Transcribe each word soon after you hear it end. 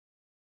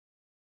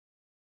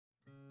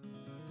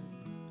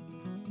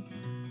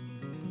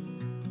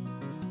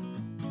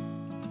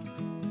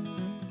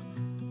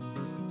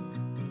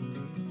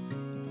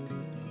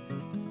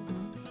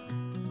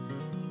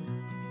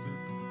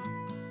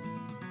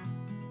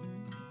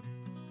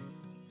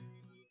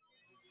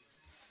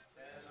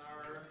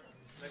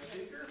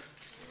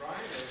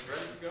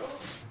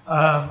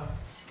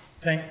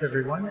Thanks,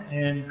 everyone.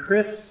 And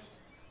Chris,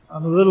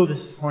 I'm a little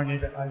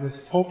disappointed. I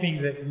was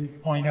hoping that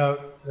you'd point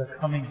out the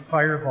coming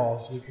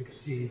fireballs we could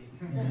see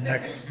in the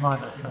next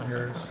month when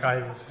your sky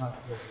was not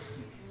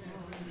visible.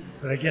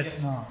 But I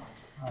guess not.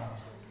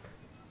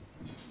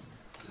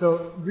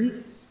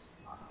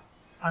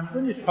 I'm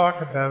going to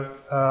talk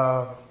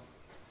about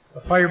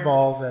a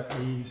fireball that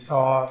we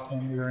saw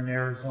when we were in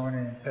Arizona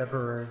in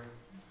February.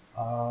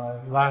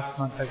 Last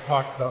month I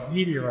talked about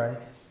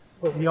meteorites,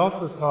 but we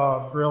also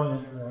saw a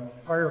brilliant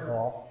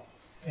fireball.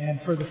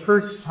 And for the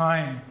first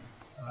time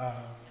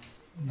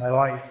in my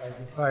life, I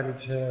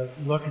decided to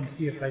look and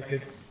see if I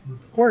could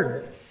report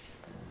it,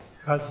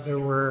 because there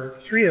were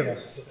 3 of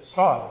us that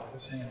saw it at the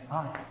same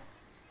time.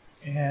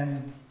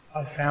 And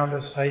I found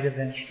a site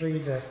eventually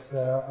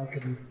that I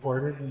could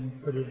report it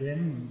and put it in,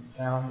 and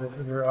found that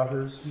there were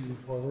others who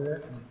reported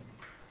it, and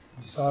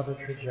we saw the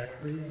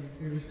trajectory, and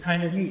it was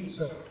kind of neat.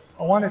 So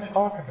I want to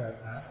talk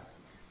about that.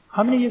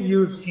 How many of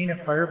you have seen a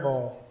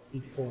fireball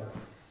before?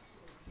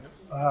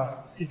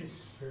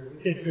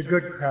 It's a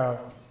good crowd.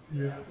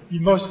 You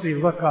mostly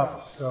look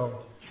up,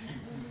 so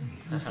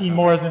you see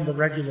more than the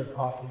regular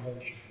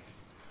population.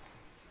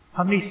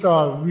 How many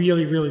saw a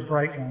really, really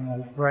bright one,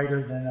 like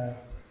brighter than a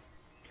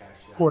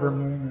quarter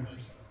moon or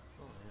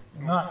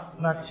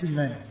something? Not too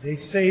many. They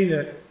say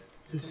that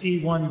to see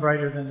one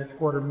brighter than the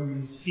quarter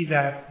moon, you see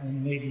that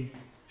in maybe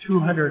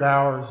 200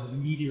 hours of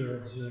meteor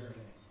observing.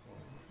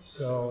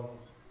 So,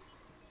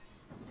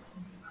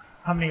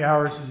 how many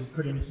hours have you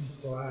put in since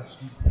the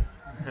last one?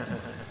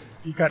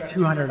 You've got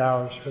 200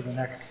 hours for the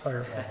next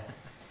fireball.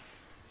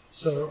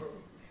 So,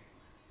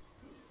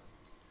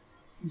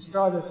 we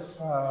saw this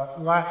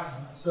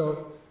last month.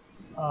 So,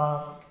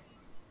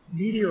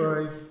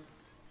 meteoroid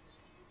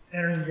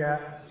entering the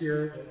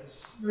atmosphere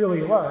that's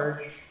really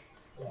large,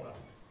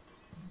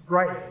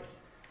 bright,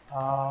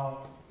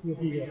 will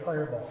be a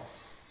fireball.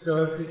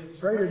 So if it's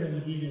brighter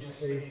than Venus,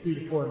 say 3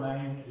 to 4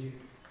 magnitude,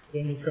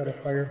 then you've got a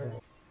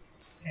fireball.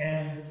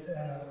 And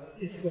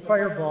if the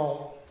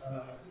fireball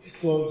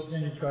explodes,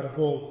 then you've got a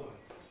bullseye.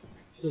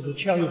 So the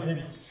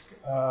Chelyabinsk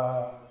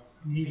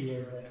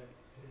meteor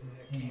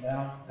that came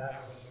down,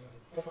 that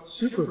was a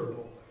super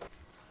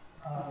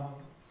bullseye.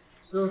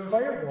 So a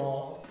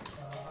fireball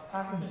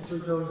happens for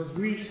those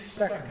brief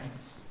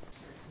seconds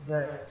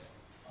that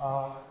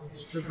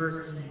it's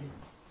traversing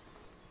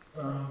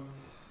from,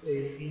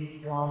 say,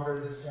 80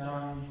 kilometers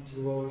down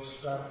into lower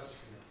stratosphere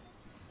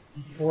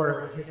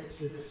before it hits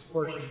this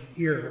portion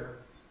here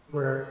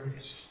where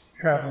it's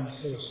traveling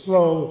so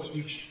slow, it's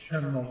reached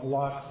terminal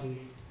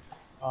velocity,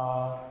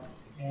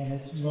 and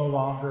it's no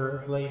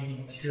longer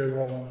ablating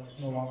material, and it's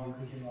no longer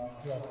giving off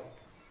light.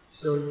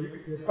 So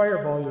your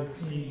fireball you're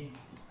seeing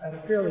at a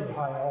fairly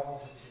high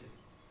altitude.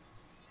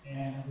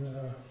 And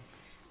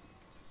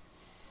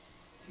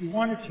if you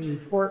wanted to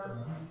report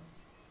them,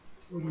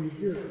 what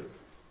do?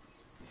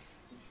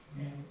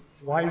 And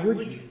why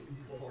would you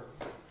report?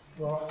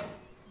 Well,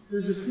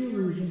 there's a few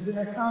reasons, and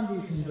I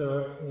found these in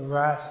the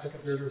RASP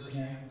Observer's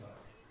Handbook.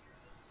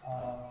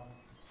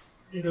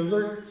 It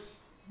alerts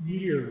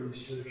meteor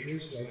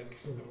researchers, like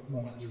the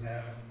ones we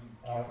have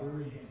in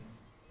Calgary and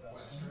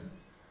Western,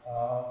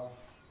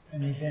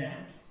 an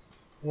event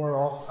for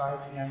all sky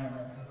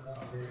camera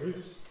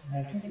operators, and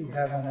I think we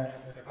have one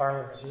at the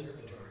Far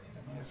Observatory.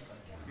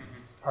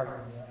 Part of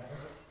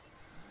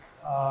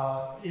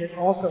that. It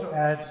also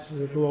adds to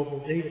the global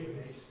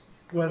database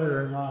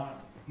whether or not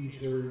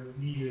these are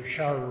meteor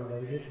shower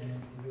related,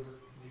 and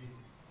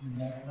we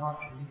might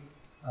not be.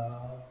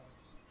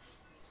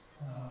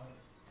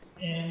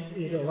 And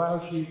it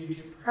allows you to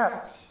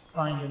perhaps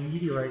find a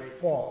meteorite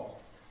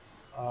fall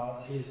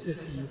to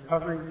assist in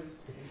recovery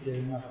if you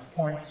get enough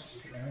points to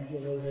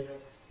triangulate it,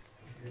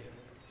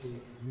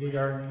 see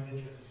radar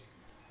images,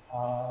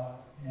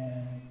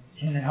 and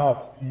can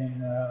help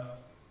in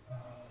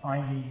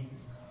finding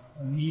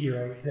a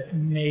meteorite that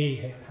may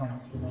have come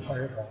from a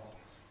fireball.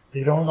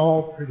 They don't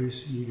all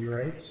produce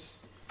meteorites,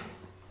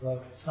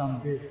 but some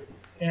do.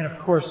 And of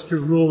course,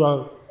 to rule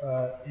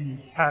out any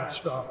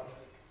catastrophic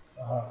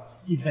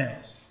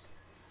events.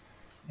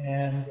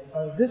 And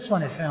this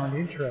one I found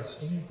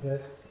interesting,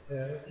 that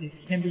it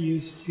can be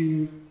used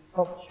to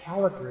help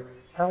calibrate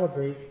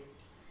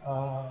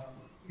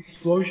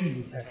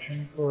explosion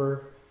detection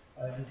for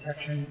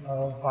detection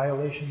of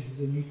violations of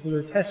the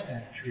Nuclear Test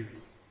Ban Treaty.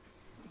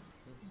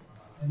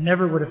 I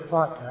never would have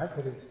thought that,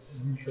 but it's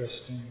an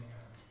interesting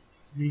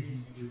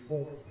reason to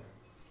report them.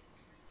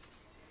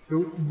 So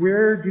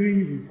where do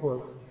you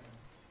report them?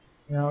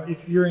 Now,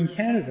 if you're in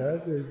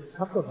Canada, there's a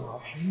couple of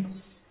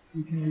options.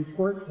 You can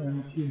report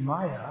them to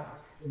MIA,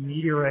 the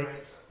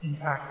Meteorites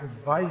Impact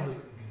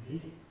Advisory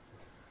Committee,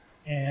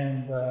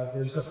 and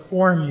there's a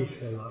form you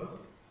fill out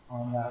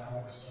on that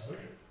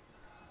website,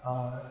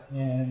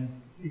 and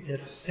it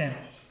gets sent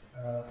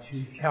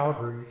to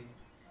Calgary,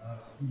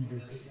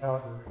 University of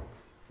Calgary,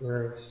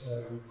 where it's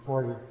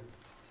reported.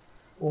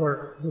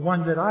 Or the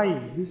one that I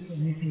use,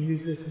 and you can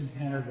use this in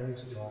Canada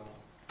as well,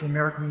 the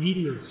American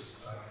Meteor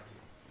Society.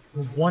 It's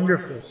a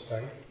wonderful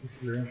site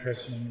if you're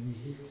interested in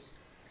meteors.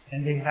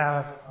 And they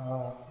have,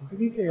 I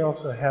believe they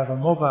also have a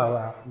mobile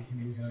app you can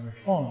use on your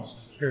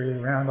phones. You carry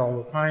it around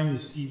all the time. You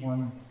see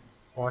one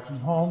walking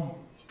home.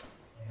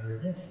 There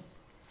it is.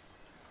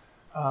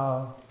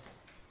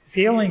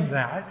 Failing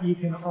that, you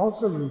can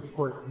also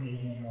report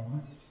Canadian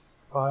ones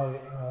by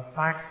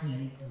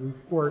faxing a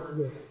report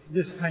with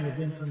this kind of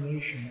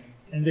information.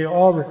 And they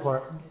all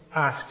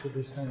ask for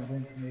this kind of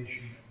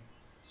information.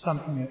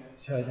 Something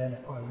to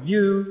identify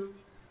you,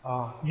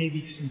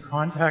 maybe some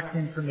contact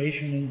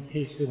information in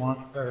case they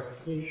want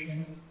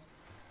clarification,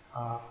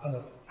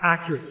 an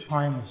accurate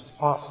time as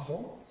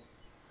possible,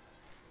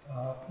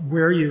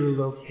 where you were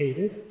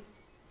located,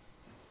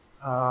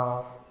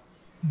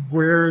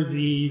 where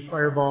the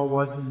fireball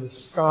was in the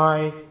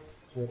sky,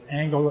 what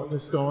angle it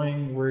was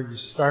going, where you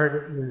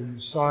started, where you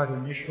saw it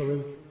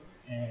initially,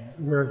 and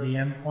where the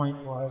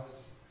endpoint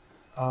was.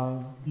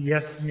 The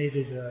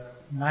estimated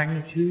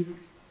magnitude,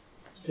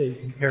 say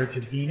compared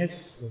to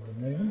Venus or the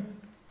Moon,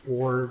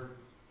 or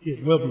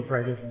it will be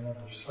brighter than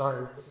other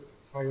stars,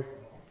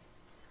 fireball.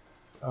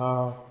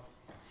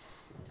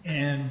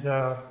 And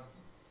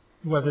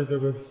whether there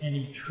was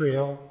any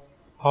trail,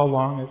 how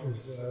long it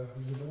was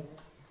visible,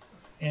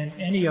 and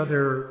any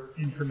other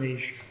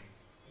information,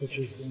 such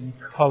as any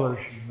colors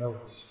you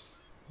noticed,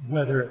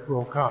 whether it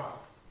broke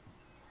up,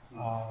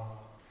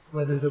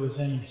 whether there was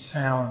any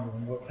sound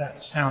and what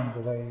that sound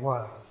delay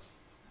was.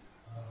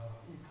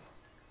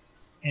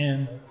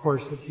 And of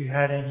course, if you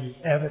had any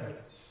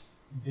evidence,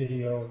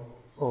 video,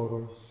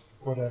 photos,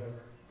 whatever,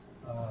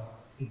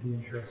 you'd be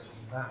interested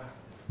in that.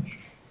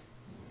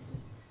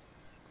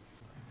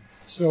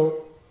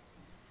 So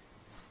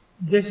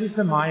this is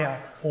the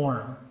MIAC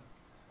form,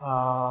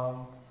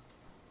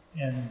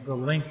 and the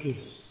link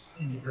is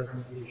in the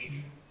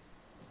presentation.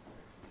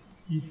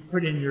 You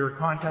put in your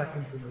contact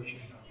information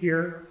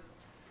here,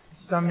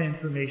 some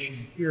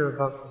information here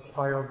about the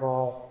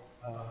fireball,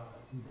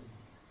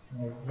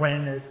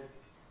 when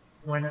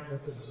it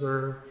was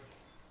observed,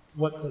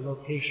 what the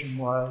location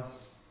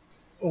was,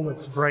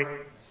 its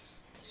brightness.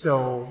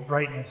 So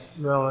brightness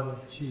relative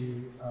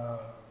to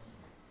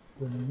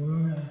the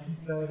Moon, I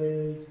think that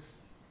is.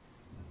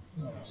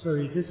 No,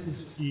 sorry, this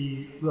is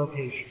the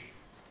location.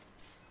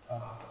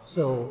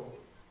 So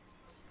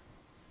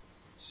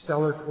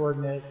stellar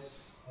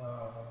coordinates,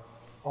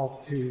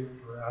 altitude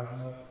or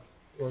azimuth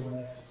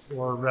coordinates,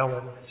 or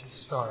relative to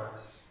stars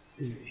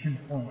to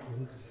pinpoint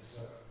where this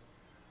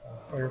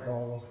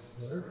fireball was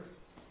observed.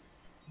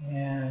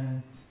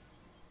 And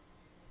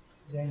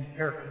then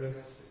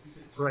characteristics,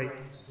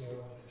 brightness, so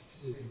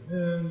the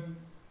Moon,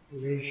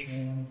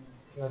 duration,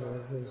 etc.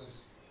 Those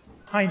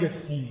kind of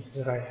things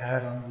that I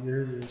had on the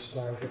earlier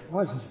slide that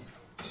wasn't.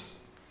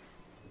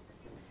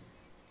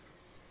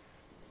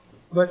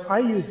 But I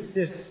use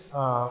this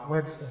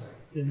website,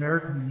 the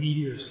American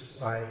Meteor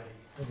Society.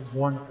 It is a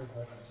wonderful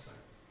website.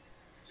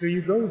 So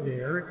you go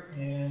there,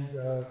 and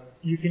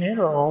you can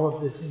enter all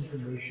of this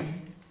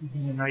information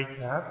using a nice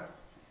app.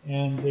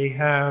 And they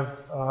have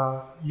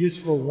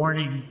useful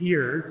warning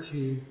here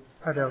to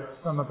cut out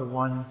some of the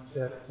ones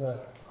that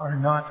are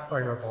not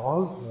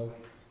fireballs, like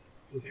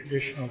the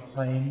traditional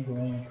plane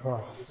going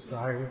across the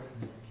sky with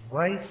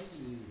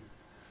lights,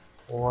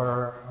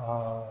 or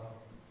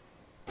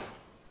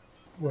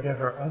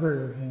whatever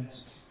other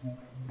events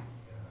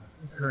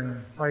occurring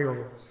in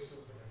fireworks.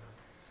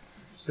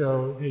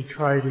 So they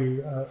try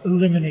to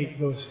eliminate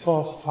those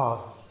false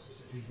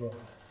positives, if you will.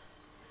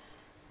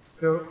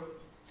 So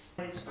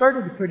I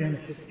started to put in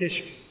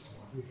fictitious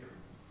here.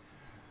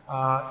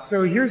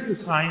 So here's the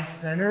Science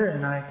Center,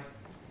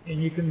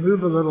 and you can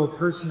move a little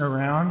person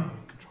around.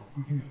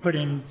 You can put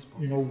in,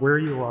 where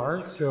you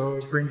are. So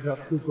it brings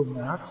up Google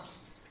Maps.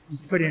 You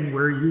put in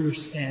where you were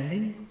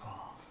standing.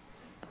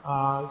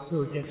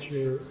 So it gets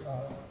your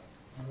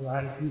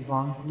latitude,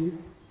 longitude.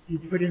 You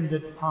put in the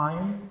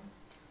time,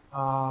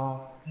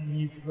 and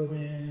you put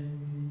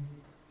in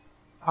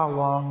how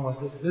long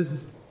was it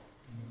visible.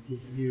 And it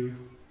gives you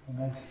a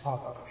nice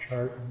pop-up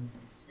chart, and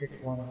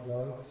pick one of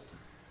those.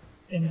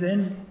 And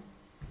then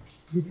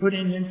you put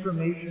in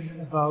information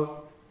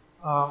about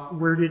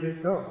where did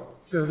it go.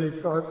 So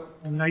they've got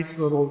a nice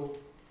little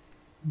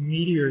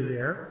meteor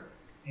there,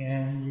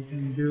 and you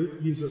can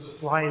use a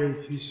slider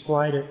to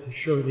slide it to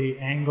show the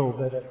angle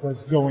that it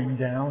was going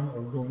down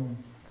or going,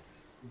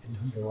 it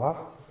doesn't go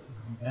up,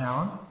 going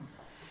down.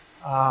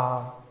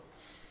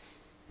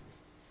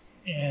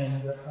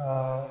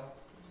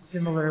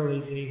 Similarly,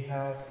 they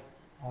have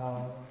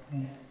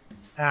an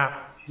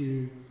app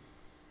to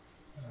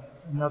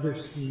another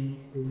screen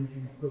where you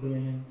can put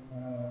in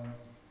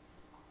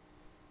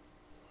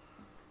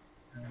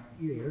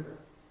here,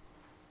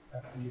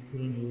 after you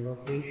put in your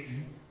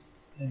location,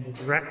 and the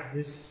direct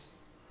this.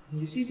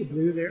 Can you see the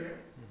blue there?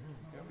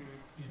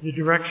 Mm-hmm. The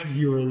direction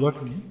you were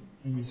looking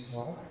when you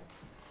saw it.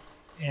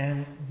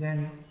 And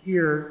then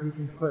here you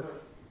can put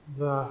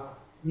the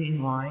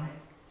green line,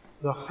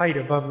 the height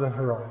above the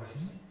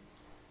horizon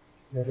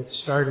that it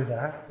started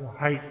at, the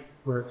height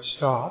where it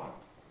stopped.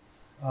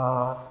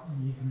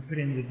 And you can put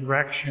in the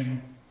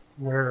direction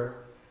where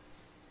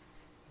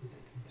it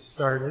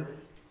started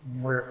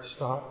and where it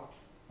stopped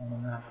on a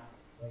map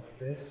like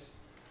this.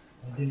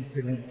 I didn't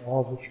put in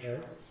all the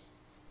charts.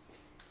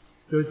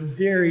 So it's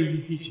very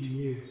easy to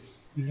use,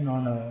 even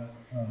on a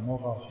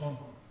mobile phone.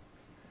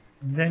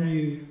 And then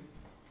you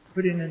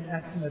put in an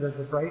estimate of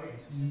the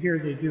brightness. And here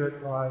they do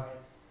it by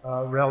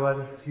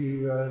relative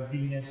to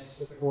Venus,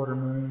 the quarter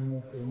moon,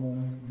 the full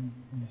moon,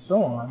 and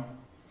so on.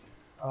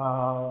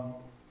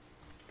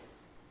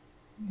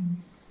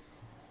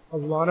 A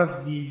lot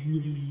of the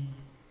really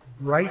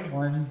bright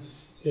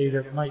ones say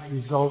that might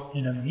result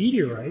in a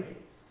meteorite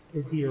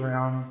would be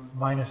around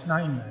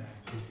 -9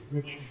 magnitude,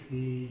 which would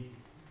be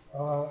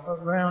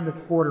around a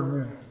quarter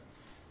moon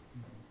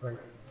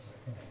brightness.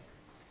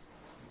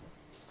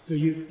 So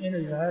you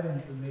enter that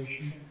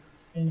information,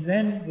 and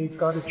then they've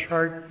got a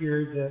chart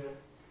here that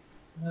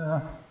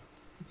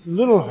it's a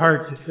little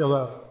hard to fill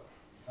out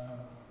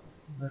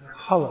the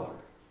color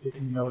that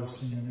you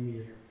notice in the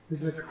meteor,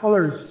 because the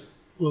colors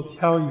will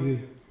tell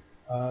you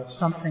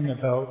something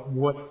about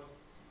what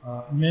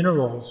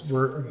minerals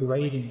were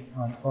ablating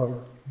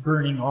or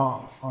burning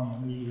off on the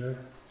meteor,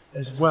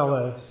 as well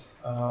as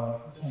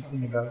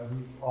something about the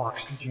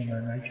oxygen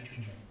or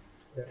nitrogen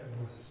that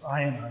was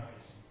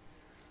ionized.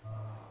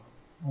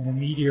 When a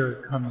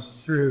meteor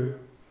comes through,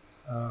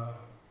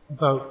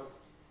 about,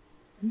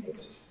 I think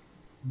it's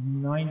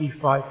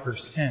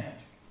 95%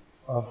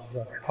 of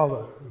the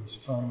color is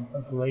from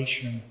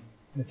ablation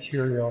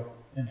material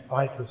and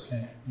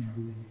 5% in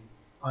the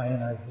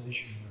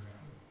ionization.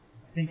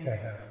 I think I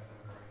have it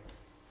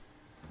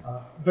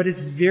right. But it's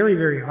very,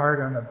 very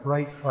hard on a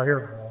bright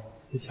fireball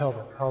to tell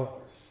the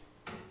colors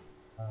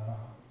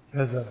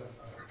because of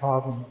a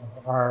problem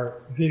of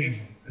our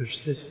vision,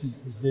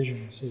 persistence of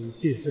vision. So you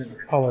see a certain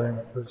color and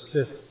it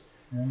persists,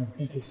 and then I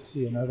think you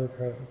see another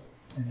color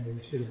and they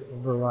sort of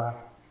overlap,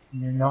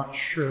 and you're not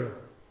sure.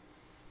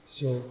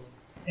 So,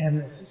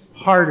 and it's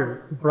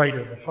harder the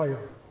brighter the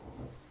fireball.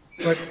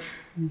 But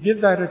you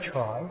give that a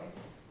try,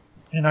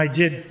 and I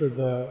did for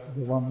the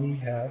one we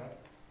had,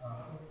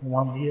 the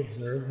one we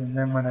observed, and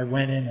then when I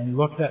went in and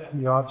looked at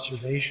the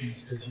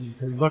observations, because you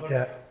could look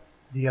at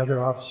the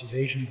other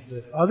observations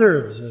that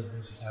other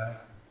observers had,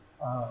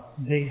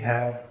 they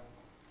had,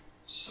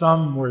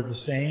 some were the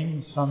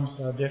same, some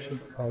saw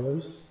different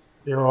colors.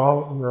 We were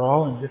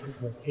all in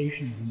different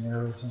locations in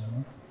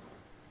Arizona,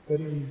 but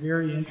it was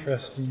very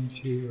interesting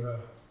to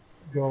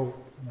go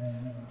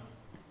and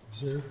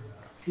observe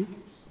that. Oops.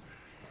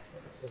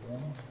 That's the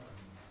one.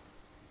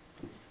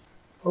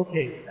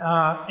 Okay,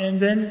 and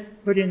then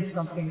put in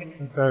something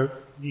about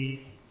the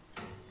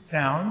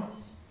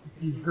sounds,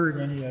 if you've heard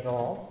any at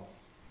all.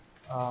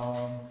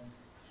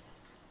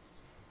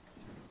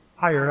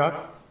 Higher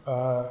up,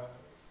 well,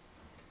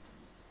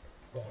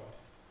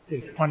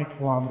 say 20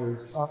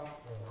 kilometers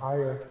up or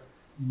higher,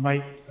 you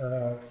might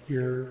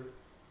hear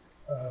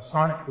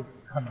sonic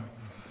coming.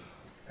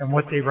 And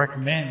what they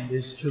recommend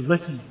is to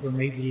listen for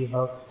maybe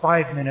about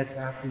 5 minutes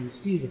after you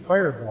see the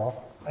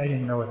fireball. I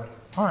didn't know it at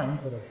the time,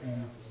 but I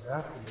found this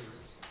out afterwards,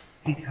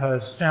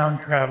 because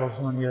sound travels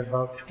only at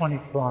about 20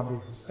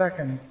 kilometers a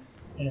second,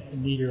 and if the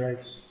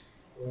meteorites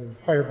or the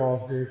fireball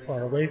is very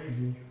far away from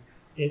you,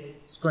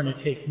 it's going to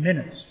take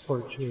minutes for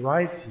it to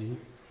arrive to you,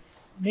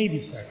 maybe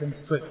seconds,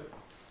 but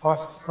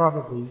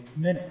probably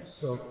minutes.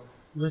 So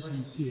listen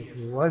and see if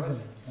there was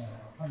any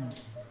sound coming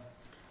from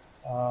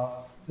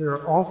it. There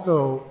are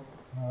also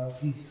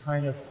these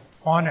kind of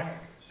phonic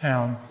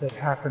sounds that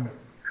happen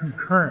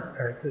concurrent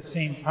or at the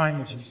same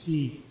time as you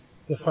see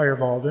the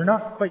fireball. They're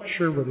not quite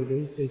sure what it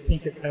is. They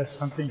think it has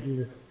something to do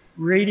with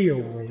radio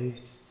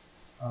waves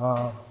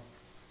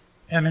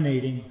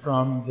emanating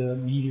from the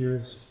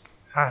meteor's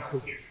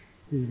passage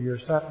through the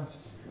Earth's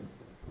atmosphere.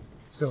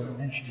 So I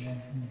mentioned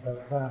anything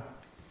about that.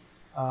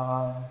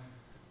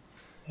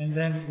 And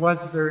then,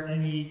 was there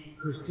any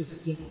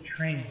persistent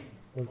train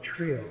or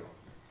trail?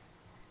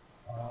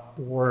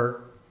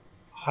 Or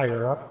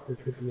higher up, there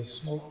could be a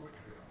smoke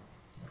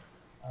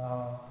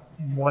trail.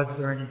 And was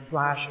there any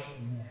flashing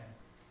in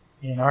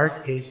there? In our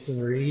case, there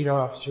were 8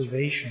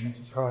 observations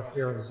across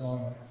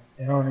Arizona,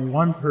 and only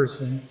one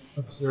person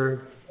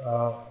observed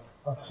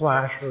a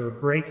flash or a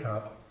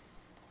breakup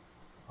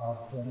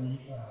of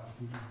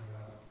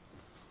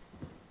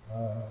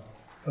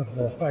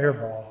the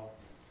fireball.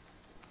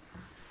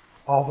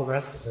 All the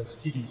rest of us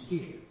didn't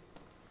see it.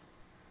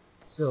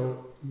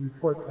 So you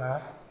report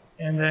that,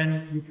 and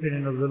then you put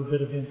in a little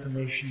bit of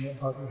information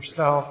about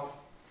yourself,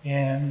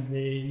 and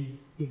they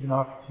give an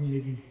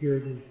opportunity here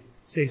to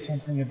say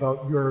something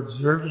about your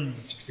observing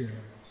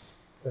experience,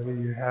 whether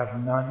you have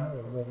none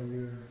or whether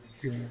you're an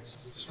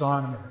experienced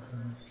astronomer or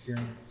an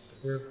experienced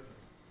observer.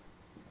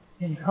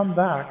 And come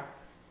back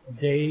a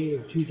day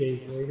or 2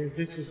 days later.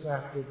 This was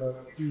after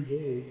about 3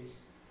 days.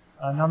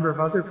 A number of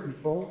other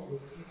people,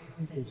 I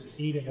think there's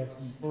 8 of us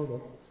in total,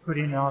 put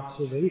in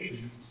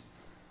observations.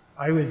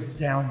 I was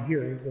down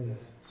here, the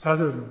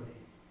southern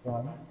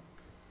one,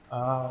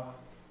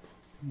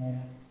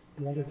 and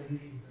the other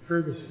people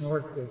furthest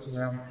north was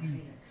around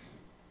Phoenix.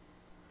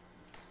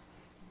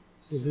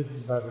 So this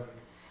is about a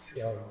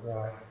 2-hour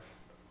drive.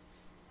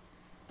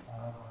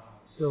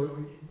 So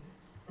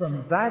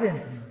from that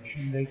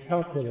information, they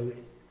calculate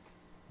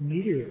the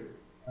meteor,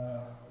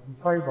 the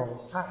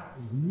fireball's path,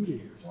 the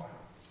meteor.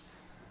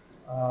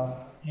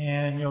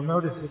 And you'll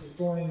notice it's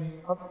going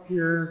up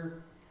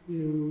here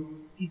to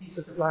east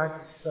of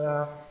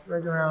Flagstaff,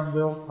 right around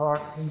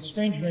Wilcox, and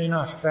strangely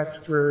enough,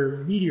 that's where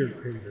meteor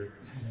craters,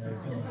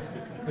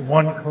 the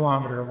 1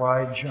 kilometer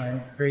wide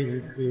giant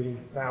crater created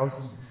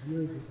thousands of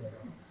years ago.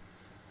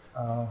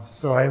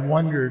 So I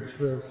wondered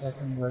for a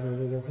second whether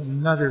there was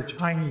another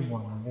tiny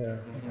one there,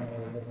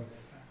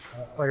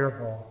 a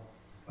fireball.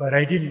 But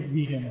I didn't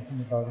read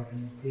anything about it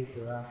in the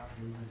paper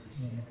after,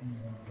 anything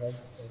on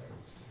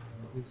websites.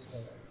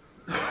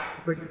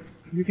 But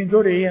you can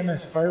go to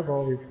AMS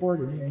Fireball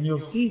reporting, and you'll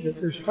see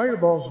that there's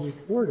fireballs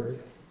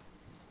reported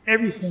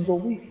every single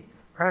week,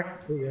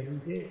 practically every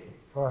day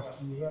across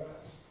the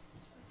U.S.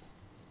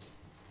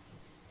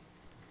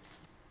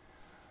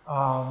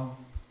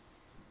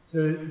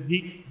 So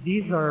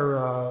these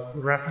are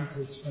the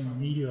references from the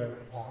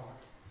meteorite path.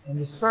 And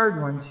the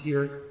starred ones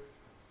here,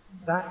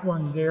 that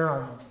one there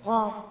on the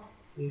top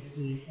is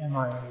the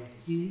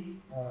MIAC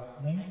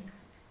link.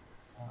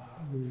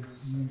 There's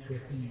some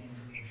interesting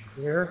information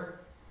there.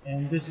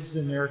 And this is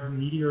the American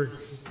Meteor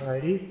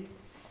Society.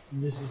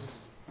 And this is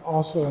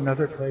also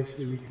another place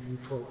where you can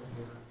report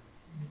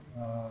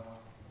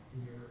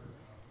your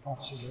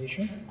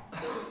observation.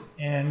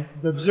 And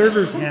the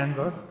Observer's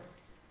Handbook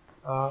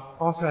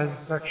also has a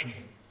section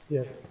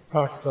that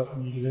talks about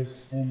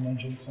meteors and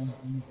mentions some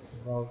things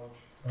about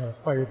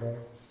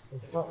fireballs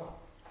as well.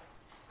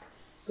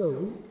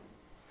 So,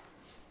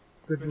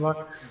 good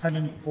luck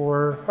hunting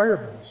for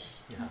fireballs.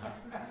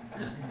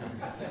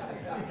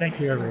 Thank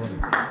you, everyone.